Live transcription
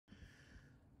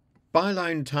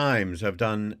Byline Times have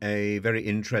done a very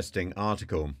interesting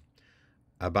article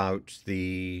about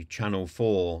the Channel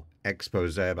 4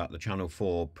 expose, about the Channel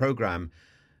 4 programme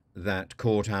that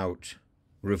caught out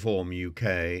Reform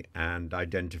UK and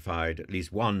identified at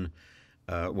least one,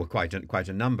 quite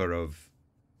a number of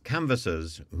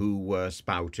canvassers who were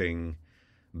spouting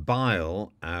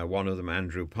bile. One of them,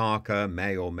 Andrew Parker,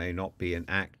 may or may not be an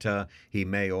actor. He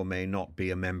may or may not be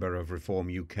a member of Reform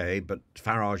UK. But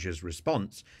Farage's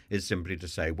response is simply to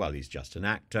say, well, he's just an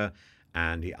actor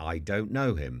and I don't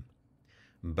know him.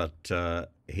 But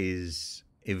his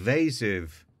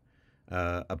evasive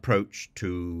approach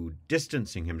to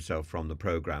distancing himself from the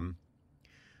programme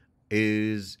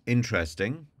is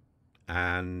interesting.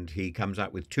 And he comes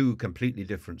out with two completely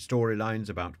different storylines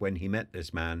about when he met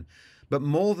this man. But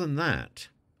more than that,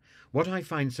 what I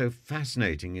find so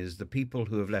fascinating is the people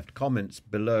who have left comments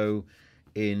below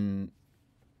in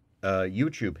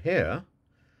YouTube here.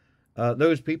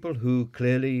 Those people who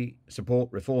clearly support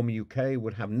Reform UK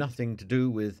would have nothing to do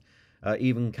with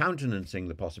even countenancing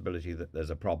the possibility that there's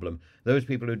a problem. Those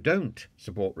people who don't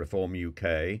support Reform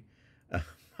UK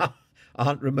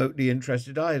aren't remotely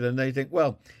interested either, and they think,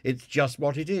 well, it's just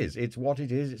what it is. It's what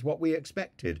it is. It's what we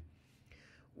expected.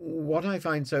 What I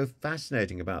find so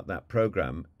fascinating about that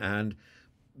programme, and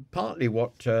partly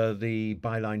what the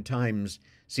Byline Times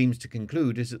seems to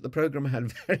conclude, is that the programme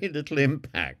had very little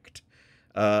impact.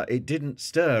 It didn't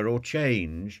stir or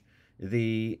change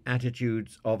the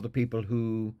attitudes of the people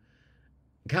who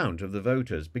count, of the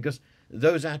voters, because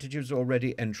those attitudes are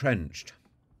already entrenched,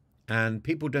 and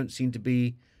people don't seem to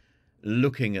be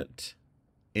looking at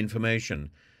information.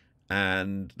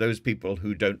 And those people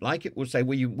who don't like it will say,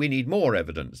 well, we need more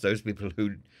evidence. Those people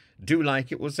who do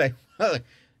like it will say, well,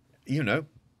 you know,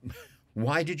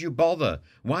 why did you bother?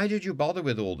 Why did you bother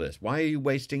with all this? Why are you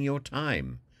wasting your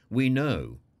time? We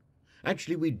know.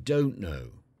 Actually, we don't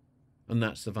know. And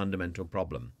that's the fundamental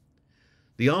problem.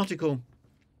 The article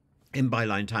in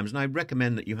Byline Times, and I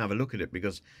recommend that you have a look at it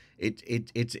because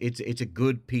it's a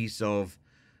good piece of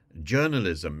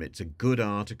journalism. It's a good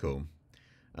article.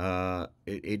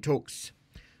 It talks.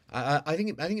 I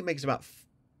think it makes about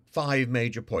five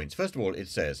major points. First of all, it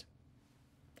says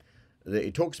that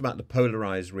it talks about the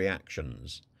polarized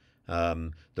reactions.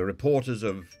 The reporters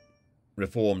of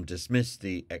Reform dismiss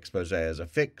the expose as a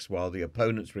fix, while the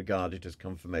opponents regard it as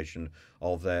confirmation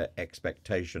of their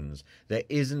expectations. There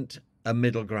isn't a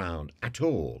middle ground at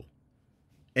all.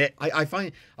 I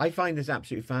find this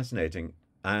absolutely fascinating,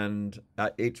 and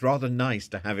it's rather nice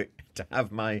to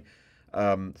have my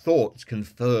thoughts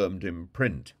confirmed in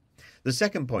print. The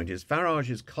second point is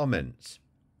Farage's comments,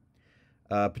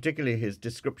 particularly his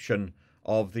description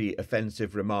of the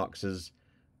offensive remarks as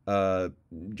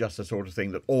just the sort of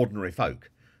thing that ordinary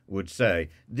folk would say.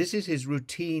 This is his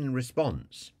routine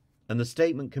response, and the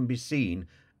statement can be seen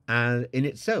in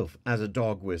itself as a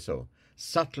dog whistle,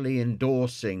 subtly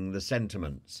endorsing the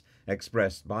sentiments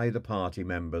expressed by the party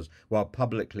members while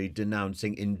publicly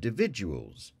denouncing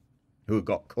individuals who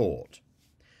got caught.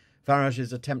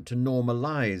 Farage's attempt to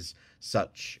normalise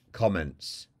such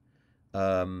comments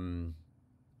by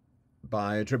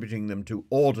attributing them to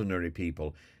ordinary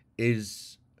people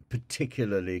is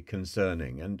particularly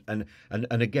concerning. And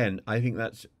again, I think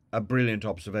that's a brilliant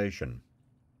observation.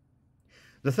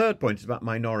 The third point is about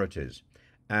minorities,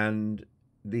 and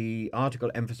the article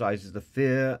emphasises the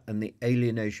fear and the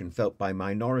alienation felt by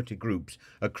minority groups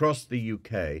across the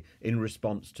UK in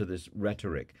response to this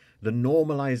rhetoric. The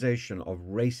normalisation of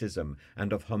racism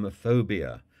and of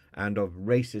homophobia and of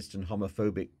racist and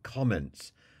homophobic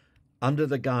comments under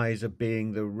the guise of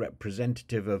being the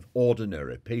representative of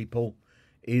ordinary people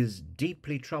is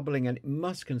deeply troubling, and it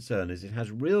must concern us. It has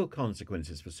real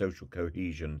consequences for social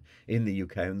cohesion in the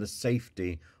UK and the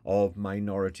safety of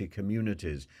minority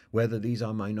communities, whether these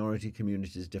are minority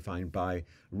communities defined by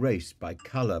race, by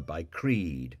colour, by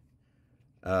creed,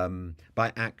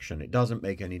 by action. It doesn't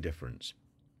make any difference.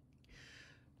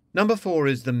 Number 4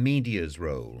 is the media's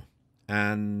role,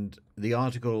 and the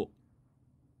article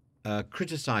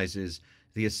criticises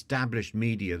the established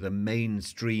media, the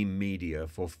mainstream media,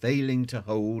 for failing to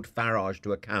hold Farage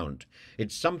to account.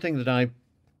 It's something that I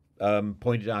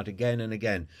pointed out again and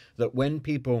again, that when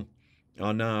people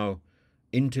are now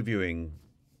interviewing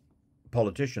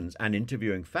politicians and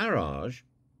interviewing Farage,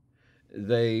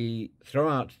 they throw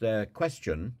out their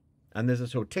question and there's a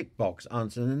sort of tick box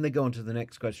answer, and then they go on to the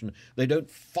next question. They don't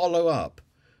follow up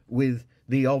with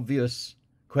the obvious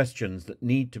questions that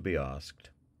need to be asked.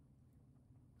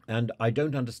 And I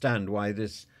don't understand why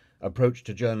this approach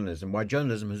to journalism, why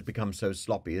journalism has become so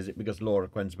sloppy. Is it because Laura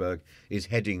Quensberg is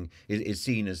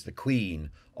seen as the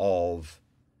queen of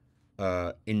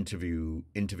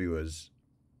interviewers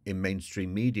in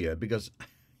mainstream media because,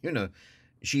 you know,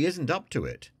 she isn't up to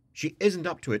it. She isn't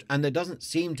up to it, and there doesn't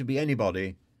seem to be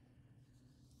anybody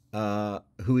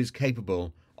who is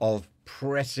capable of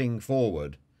pressing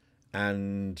forward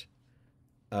and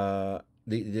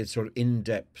the sort of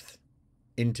in-depth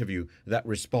interview that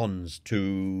responds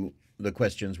to the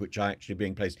questions which are actually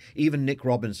being placed. Even Nick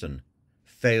Robinson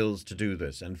fails to do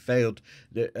this, and failed.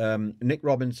 Nick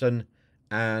Robinson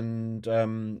and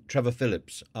Trevor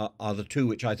Phillips are the two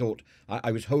which I thought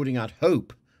I was holding out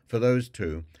hope for those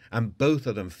two, and both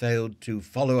of them failed to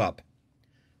follow up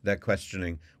their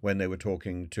questioning when they were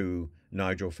talking to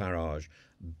Nigel Farage.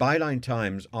 Byline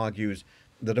Times argues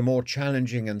that a more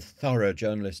challenging and thorough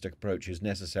journalistic approach is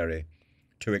necessary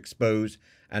to expose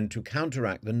and to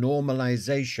counteract the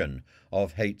normalization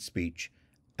of hate speech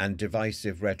and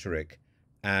divisive rhetoric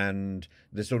and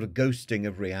the sort of ghosting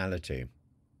of reality.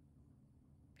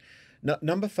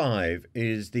 Number 5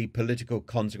 is the political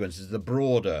consequences, the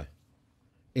broader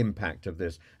impact of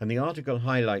this. And the article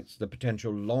highlights the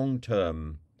potential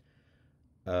long-term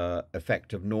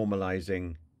effect of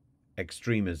normalizing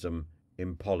extremism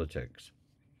in politics.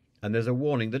 And there's a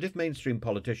warning that if mainstream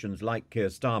politicians like Keir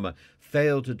Starmer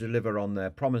fail to deliver on their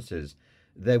promises,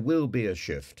 there will be a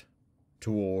shift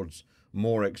towards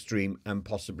more extreme and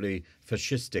possibly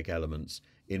fascistic elements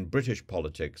in British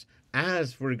politics,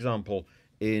 as, for example,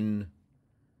 in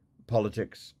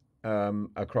politics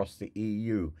across the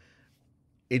EU.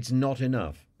 It's not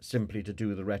enough simply to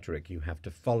do the rhetoric. You have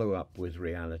to follow up with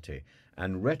reality.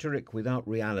 And rhetoric without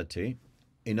reality,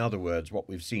 in other words, what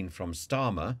we've seen from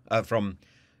from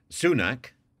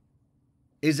Sunak,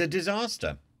 is a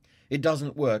disaster. It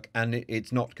doesn't work, and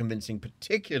it's not convincing,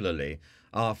 particularly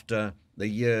after the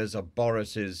years of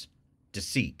Boris's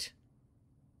deceit.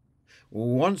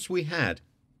 Once we had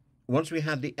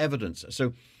the evidence,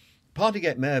 so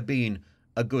Partygate may have been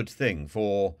a good thing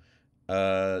for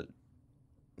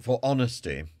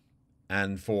honesty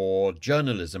and for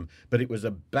journalism, but it was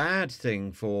a bad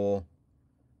thing for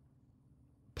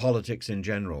politics in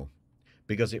general,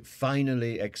 because it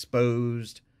finally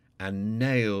exposed and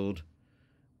nailed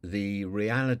the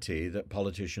reality that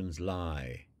politicians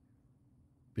lie,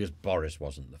 because Boris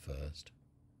wasn't the first.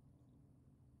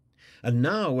 And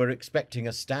now we're expecting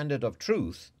a standard of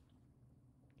truth,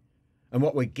 and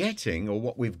what we're getting, or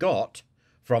what we've got,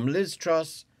 from Liz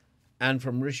Truss and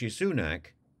from Rishi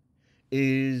Sunak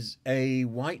is a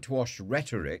whitewashed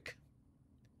rhetoric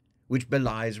which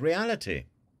belies reality.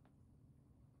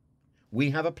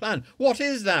 We have a plan. What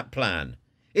is that plan?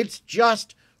 It's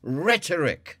just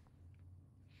rhetoric.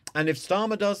 And if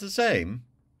Starmer does the same,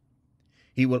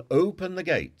 he will open the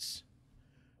gates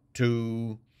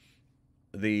to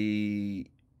the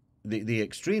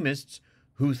extremists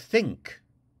who think,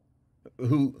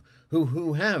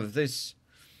 who have this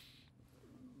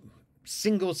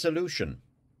single solution.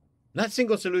 That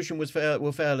single solution will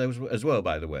fail as well,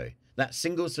 by the way. That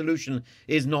single solution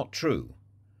is not true.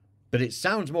 But it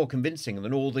sounds more convincing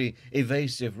than all the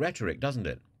evasive rhetoric, doesn't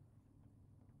it?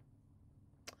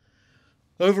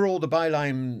 Overall, the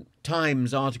Byline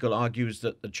Times article argues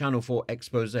that the Channel 4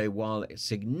 expose, while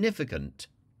significant,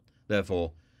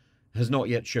 therefore, has not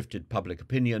yet shifted public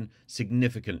opinion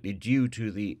significantly due to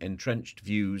the entrenched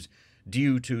views,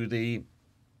 due to the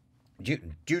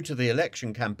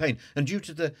election campaign, and due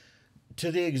to the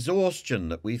exhaustion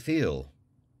that we feel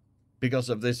because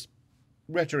of this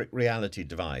rhetoric-reality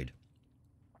divide.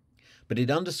 But it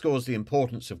underscores the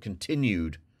importance of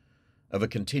a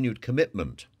continued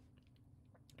commitment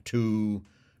to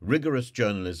rigorous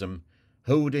journalism,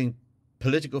 holding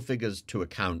political figures to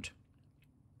account,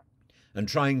 and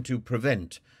trying to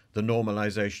prevent the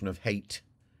normalization of hate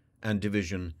and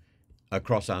division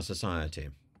across our society.